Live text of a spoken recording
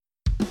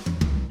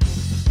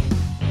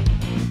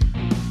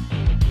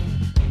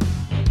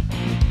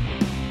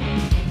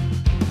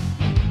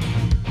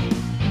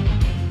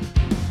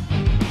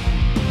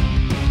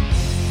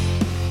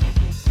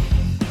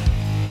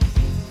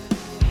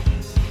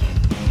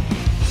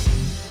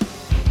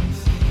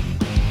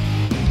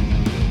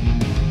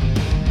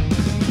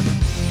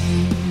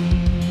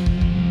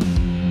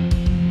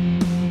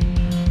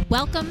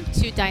Welcome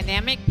to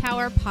Dynamic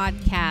Power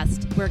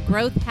Podcast, where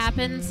growth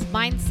happens,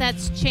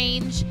 mindsets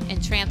change,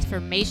 and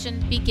transformation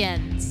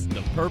begins.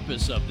 The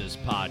purpose of this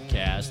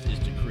podcast is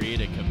to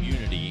create a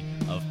community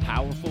of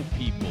powerful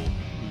people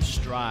who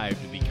strive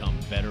to become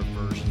better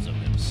versions of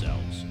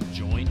themselves.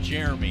 Join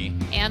Jeremy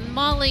and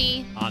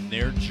Molly on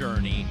their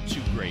journey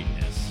to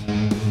greatness.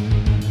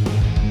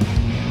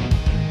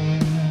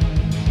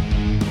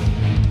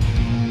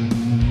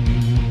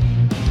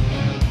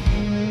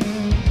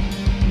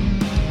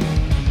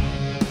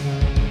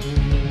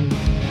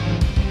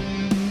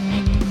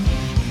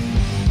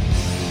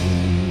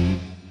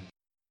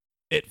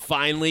 It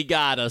finally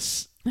got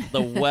us.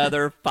 The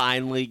weather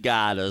finally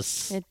got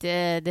us. It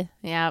did.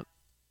 Yep.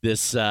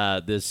 This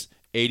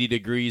 80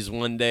 degrees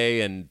one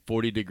day and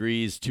 40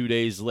 degrees 2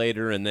 days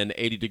later, and then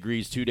 80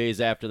 degrees 2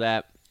 days after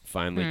that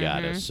finally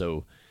got us.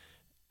 So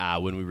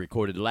when we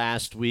recorded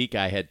last week,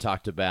 I had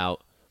talked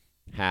about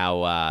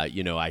how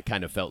I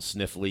kind of felt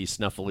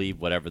snuffly,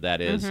 whatever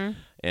that is.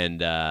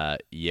 And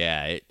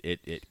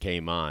it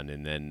came on,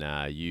 and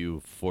then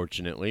you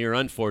fortunately or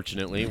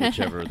unfortunately,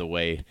 whichever the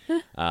way,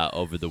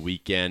 over the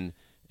weekend,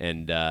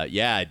 and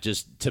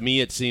just to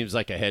me it seems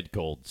like a head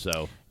cold.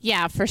 So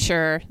yeah, for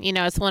sure.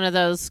 It's one of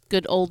those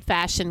good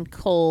old-fashioned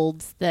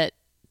colds that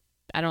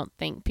I don't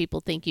think people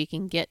think you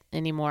can get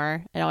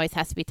anymore. It always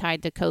has to be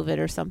tied to COVID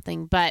or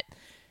something, but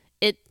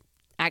it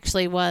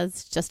actually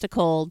was just a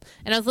cold.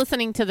 And I was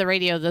listening to the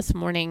radio this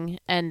morning,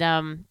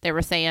 and they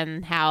were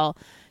saying how,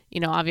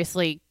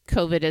 obviously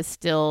COVID is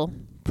still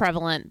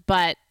prevalent,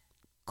 but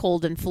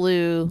cold and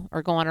flu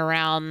are going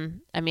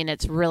around. I mean,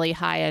 it's really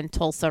high in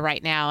Tulsa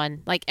right now.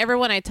 And like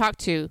everyone I talk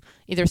to,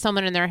 either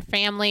someone in their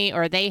family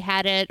or they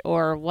had it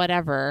or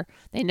whatever,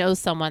 they know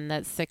someone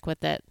that's sick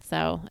with it.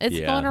 So it's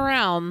going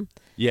around.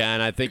 Yeah,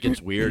 and I think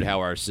it's weird how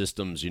our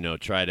systems,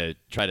 try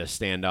to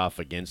stand off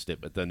against it,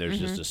 but then there's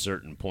just a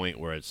certain point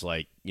where it's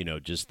like,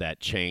 just that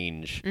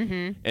change.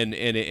 And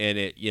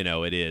it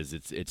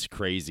it's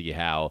crazy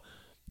how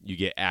you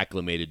get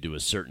acclimated to a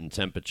certain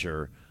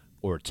temperature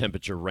or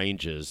temperature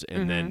ranges,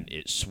 and then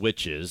it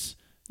switches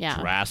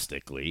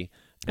drastically.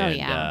 And,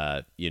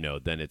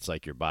 then it's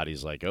like your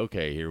body's like,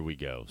 okay, here we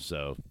go.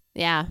 So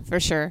yeah, for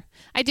sure.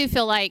 I do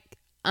feel like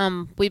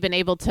we've been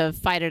able to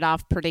fight it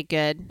off pretty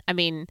good. I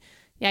mean,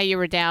 yeah, you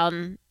were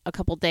down a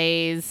couple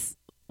days,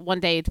 one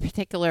day in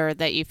particular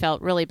that you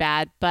felt really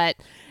bad, but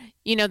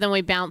then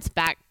we bounced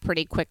back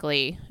pretty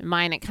quickly.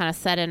 Mine, it kind of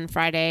set in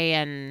Friday,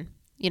 and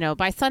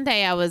by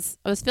Sunday I was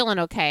feeling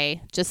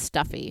okay, just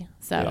stuffy.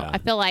 So I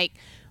feel like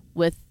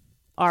with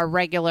our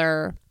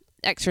regular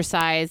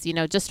exercise,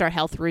 just our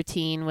health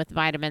routine with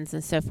vitamins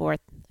and so forth,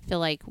 I feel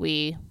like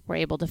we were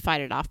able to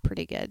fight it off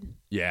pretty good.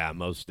 Yeah,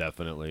 most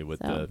definitely with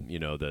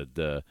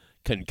the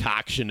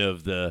concoction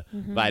of the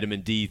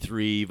vitamin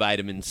D3,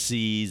 vitamin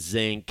C,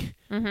 zinc,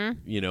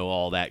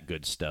 all that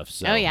good stuff.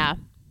 So, oh, yeah.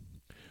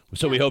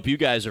 So we hope you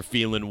guys are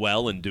feeling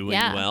well and doing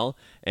well.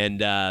 And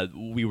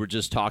we were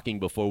just talking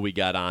before we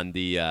got on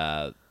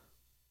the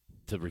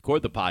to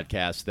record the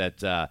podcast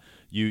that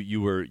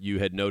you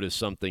had noticed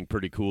something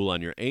pretty cool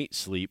on your 8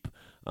 Sleep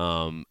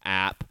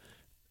app.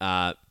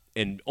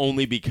 And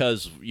only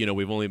because,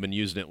 we've only been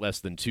using it less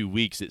than 2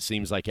 weeks, it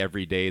seems like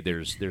every day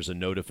there's a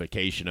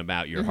notification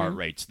about your heart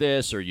rate's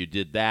this or you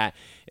did that.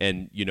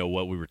 And,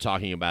 what we were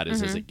talking about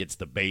is as it gets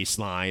the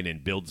baseline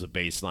and builds a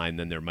baseline,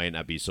 then there might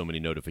not be so many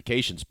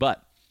notifications.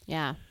 But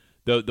yeah,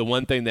 the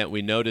one thing that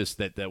we noticed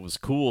that was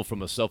cool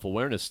from a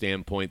self-awareness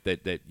standpoint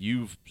that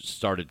you've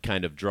started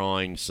kind of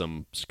drawing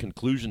some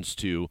conclusions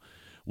to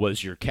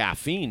was your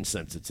caffeine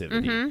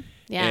sensitivity.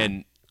 Yeah.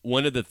 And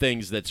one of the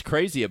things that's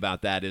crazy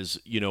about that is,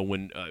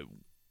 when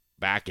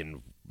back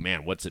in,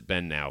 what's it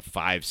been now,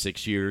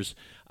 5-6 years,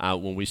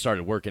 when we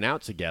started working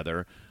out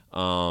together,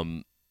 or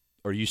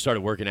you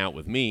started working out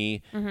with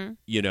me,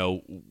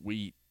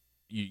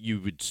 you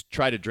would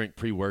try to drink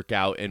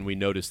pre-workout, and we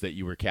noticed that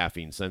you were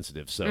caffeine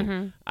sensitive.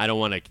 So I don't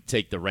want to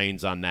take the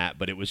reins on that,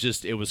 but it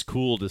was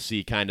cool to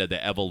see kind of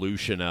the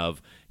evolution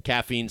of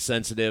caffeine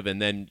sensitive,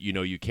 and then,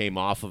 you came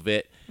off of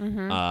it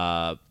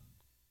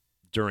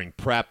during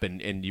prep,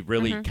 and you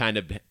really kind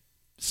of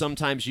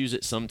sometimes use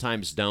it,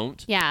 sometimes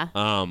don't. Yeah.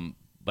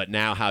 But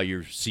now how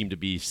you seem to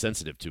be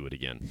sensitive to it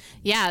again.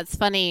 Yeah, it's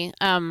funny.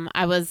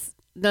 I was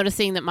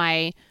noticing that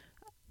my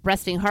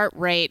resting heart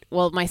rate,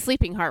 my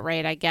sleeping heart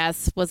rate, I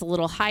guess, was a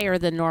little higher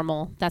than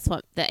normal. That's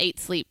what the 8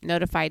 Sleep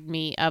notified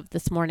me of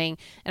this morning.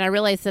 And I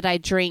realized that I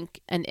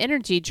drank an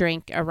energy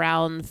drink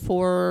around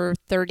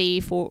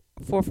 4:30,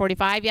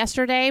 4:45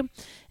 yesterday.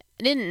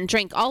 I didn't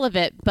drink all of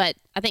it, but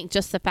I think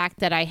just the fact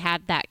that I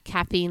had that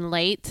caffeine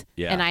late,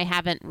 and I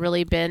haven't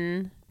really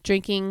been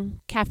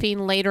drinking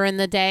caffeine later in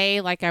the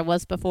day like I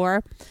was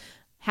before,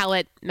 how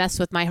it messed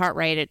with my heart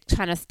rate. It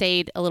kind of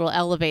stayed a little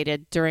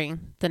elevated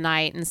during the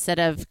night instead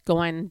of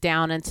going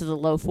down into the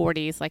low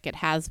 40s like it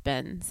has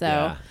been.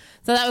 So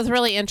that was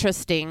really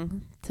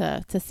interesting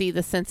to see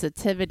the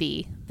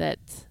sensitivity that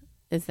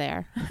is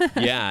there.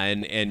 Yeah,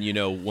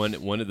 and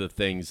one of the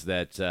things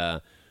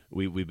that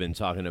we've been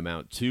talking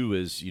about too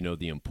is, you know,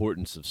 the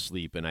importance of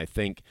sleep. And I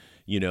think,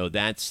 you know,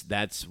 that's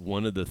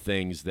one of the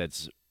things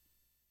that's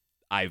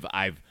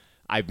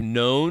I've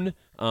known,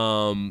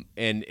 and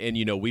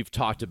you know, we've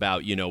talked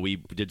about, you know, we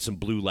did some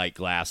blue light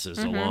glasses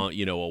along,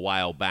 you know, a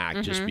while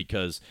back, just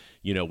because,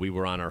 you know, we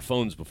were on our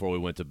phones before we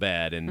went to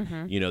bed,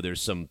 and you know,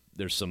 there's some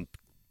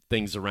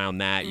things around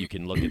that. You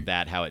can look at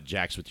that, how it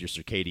jacks with your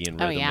circadian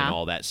rhythm and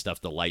all that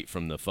stuff, the light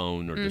from the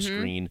phone or the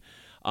screen.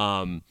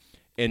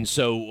 And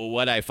so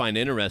what I find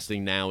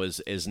interesting now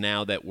is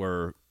now that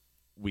we're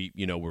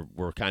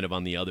kind of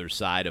on the other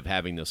side of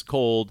having this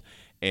cold,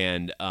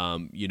 and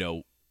you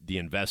know, the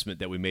investment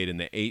that we made in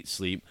the 8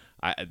 sleep.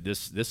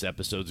 This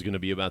episode is going to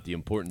be about the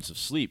importance of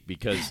sleep,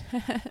 because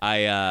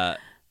I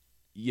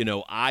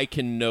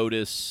can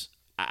notice.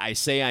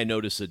 I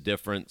notice a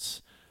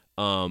difference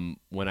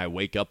when I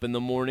wake up in the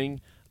morning,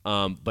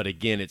 but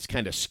again, it's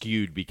kind of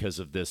skewed because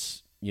of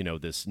this, you know,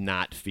 this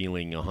not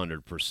feeling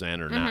 100%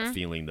 or not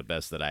feeling the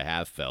best that I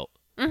have felt.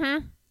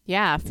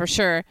 Yeah, for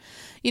sure.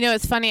 You know,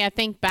 it's funny. I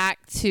think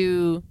back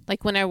to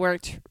like when I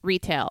worked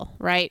retail,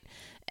 right?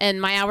 And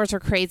my hours were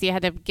crazy. I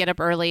had to get up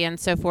early and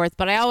so forth.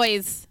 But I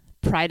always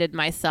prided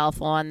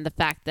myself on the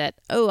fact that,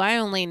 I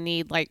only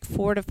need like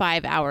 4 to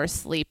 5 hours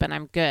sleep and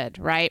I'm good,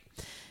 right?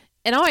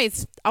 And I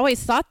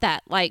always thought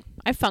that, like,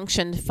 I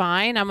functioned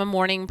fine. I'm a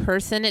morning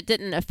person. It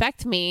didn't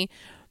affect me.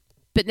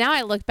 But now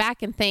I look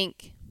back and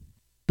think,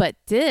 but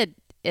did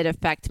it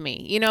affect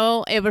me? You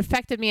know, it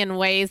affected me in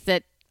ways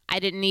that I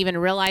didn't even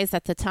realize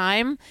at the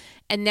time.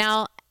 And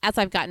now as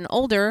I've gotten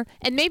older,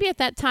 and maybe at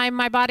that time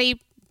my body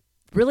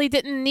really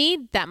didn't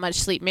need that much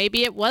sleep.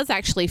 Maybe it was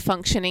actually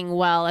functioning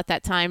well at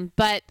that time,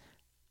 but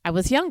I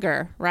was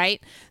younger,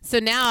 right? So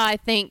now I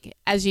think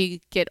as you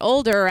get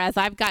older, as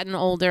I've gotten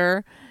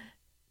older,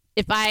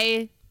 if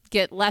I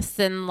get less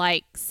than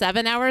like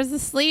 7 hours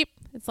of sleep,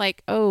 it's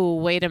like, oh,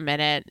 wait a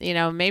minute, you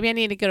know, maybe I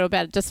need to go to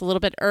bed just a little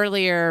bit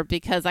earlier,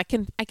 because I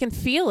can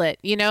feel it,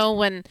 you know,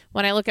 when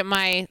I look at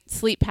my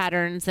sleep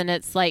patterns and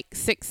it's like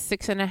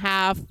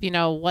 6.5, you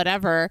know,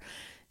 whatever.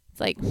 It's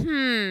like,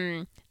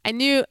 I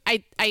knew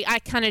I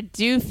kind of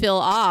do feel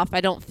off.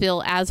 I don't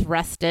feel as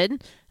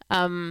rested.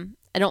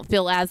 I don't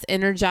feel as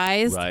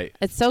energized. Right.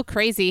 It's so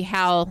crazy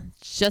how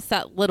just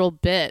that little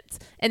bit.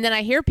 And then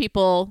I hear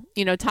people,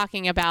 you know,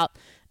 talking about,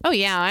 oh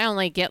yeah, I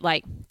only get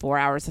like 4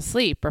 hours of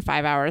sleep or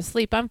 5 hours of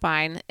sleep. I'm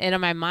fine. And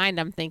in my mind,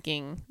 I'm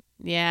thinking,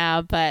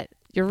 yeah, but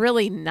you're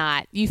really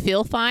not. You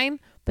feel fine,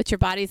 but your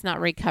body's not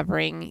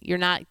recovering. You're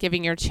not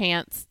giving your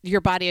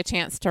body a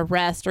chance to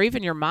rest, or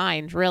even your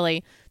mind,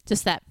 really,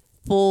 just that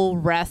full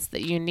rest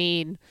that you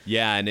need.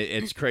 Yeah, and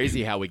it's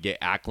crazy how we get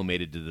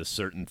acclimated to the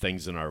certain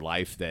things in our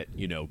life that,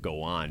 you know,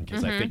 go on.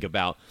 Because I think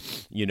about,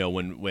 you know,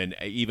 when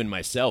even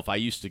myself, I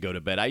used to go to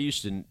bed. I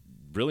used to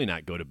really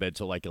not go to bed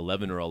till like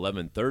 11 or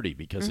 11:30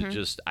 because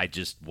I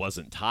just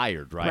wasn't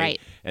tired, right?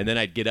 And then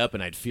I'd get up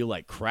and I'd feel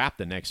like crap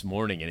the next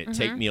morning, and it'd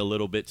take me a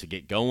little bit to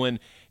get going.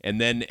 And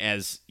then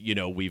as, you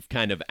know, we've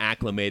kind of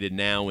acclimated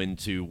now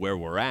into where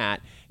we're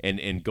at,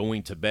 and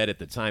going to bed at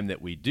the time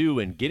that we do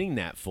and getting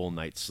that full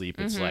night's sleep,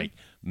 it's like,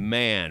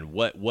 man,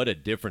 what a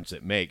difference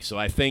it makes. So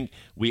I think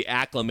we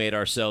acclimate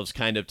ourselves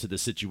kind of to the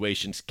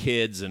situations,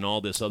 kids and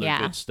all this other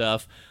good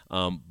stuff.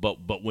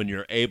 But when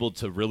you're able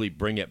to really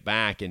bring it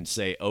back and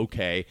say,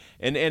 okay,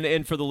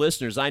 and for the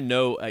listeners, I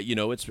know, you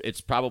know,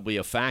 it's probably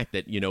a fact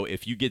that, you know,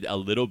 if you get a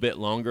little bit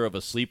longer of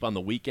a sleep on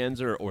the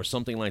weekends or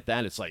something like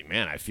that, it's like,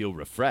 man, I feel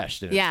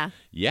refreshed. And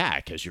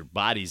because your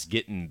body's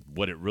getting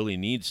what it really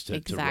needs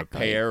to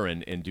repair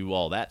and do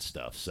all that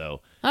stuff. So.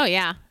 Oh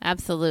yeah,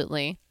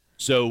 absolutely.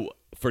 So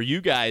for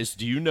you guys,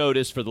 do you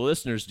notice, for the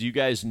listeners, do you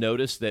guys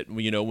notice that,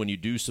 you know, when you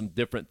do some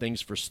different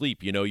things for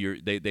sleep, you know,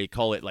 they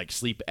call it like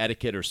sleep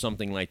etiquette or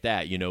something like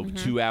that, you know,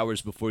 2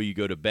 hours before you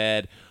go to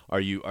bed, are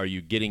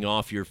you getting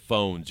off your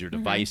phones, your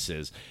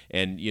devices?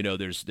 And, you know,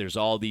 there's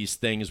all these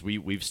things.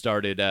 We've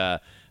started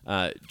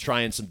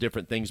trying some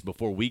different things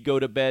before we go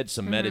to bed,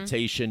 some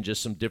meditation,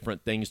 just some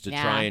different things to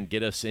try and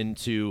get us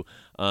into,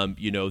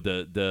 you know,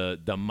 the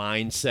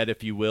mindset,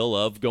 if you will,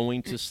 of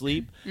going to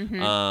sleep.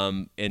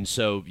 And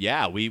so,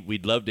 yeah,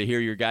 we'd love to hear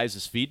your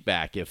guys'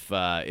 feedback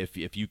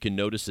if you can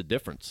notice a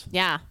difference.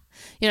 Yeah.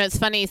 You know, it's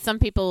funny. Some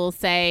people will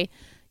say,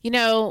 you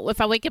know,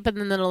 if I wake up in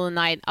the middle of the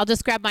night, I'll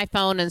just grab my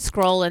phone and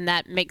scroll, and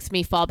that makes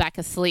me fall back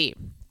asleep.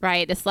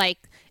 Right. It's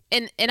like,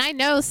 and I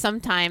know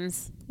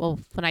sometimes, well,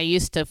 when I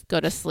used to go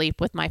to sleep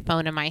with my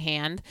phone in my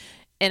hand,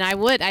 and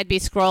I'd be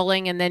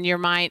scrolling, and then your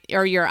mind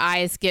or your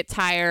eyes get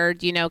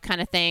tired, you know, kind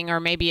of thing,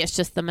 or maybe it's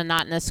just the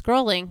monotonous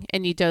scrolling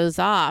and you doze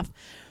off.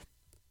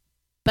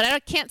 But I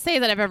can't say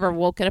that I've ever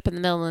woken up in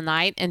the middle of the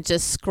night and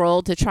just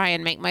scrolled to try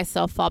and make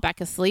myself fall back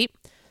asleep,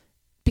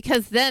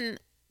 because then,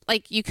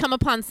 like, you come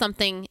upon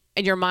something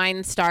and your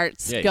mind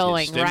starts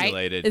going,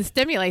 right? It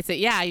stimulates it.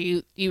 Yeah,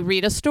 you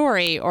read a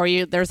story, or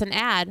there's an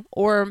ad,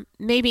 or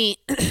maybe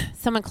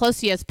someone close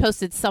to you has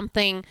posted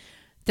something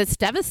that's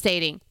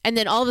devastating, and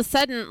then all of a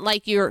sudden,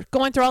 like, you're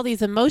going through all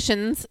these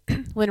emotions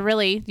when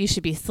really you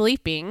should be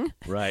sleeping.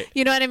 Right.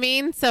 You know what I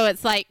mean? So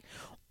it's like,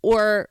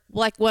 or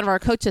like one of our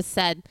coaches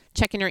said,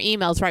 checking your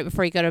emails right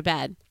before you go to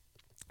bed.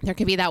 there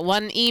could be that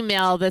one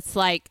email that's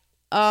like,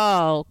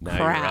 oh, now crap.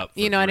 You're up for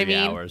you know what I 3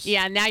 mean? hours.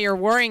 Yeah, now you're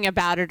worrying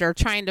about it or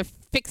trying to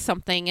fix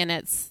something, and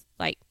it's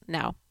like,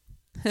 no.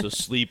 So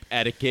sleep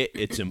etiquette,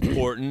 it's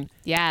important.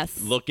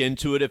 Yes. Look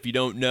into it if you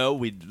don't know.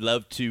 We'd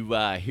love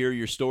to hear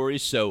your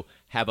stories. So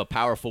have a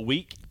powerful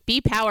week.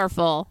 Be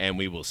powerful. And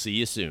we will see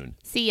you soon.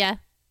 See ya.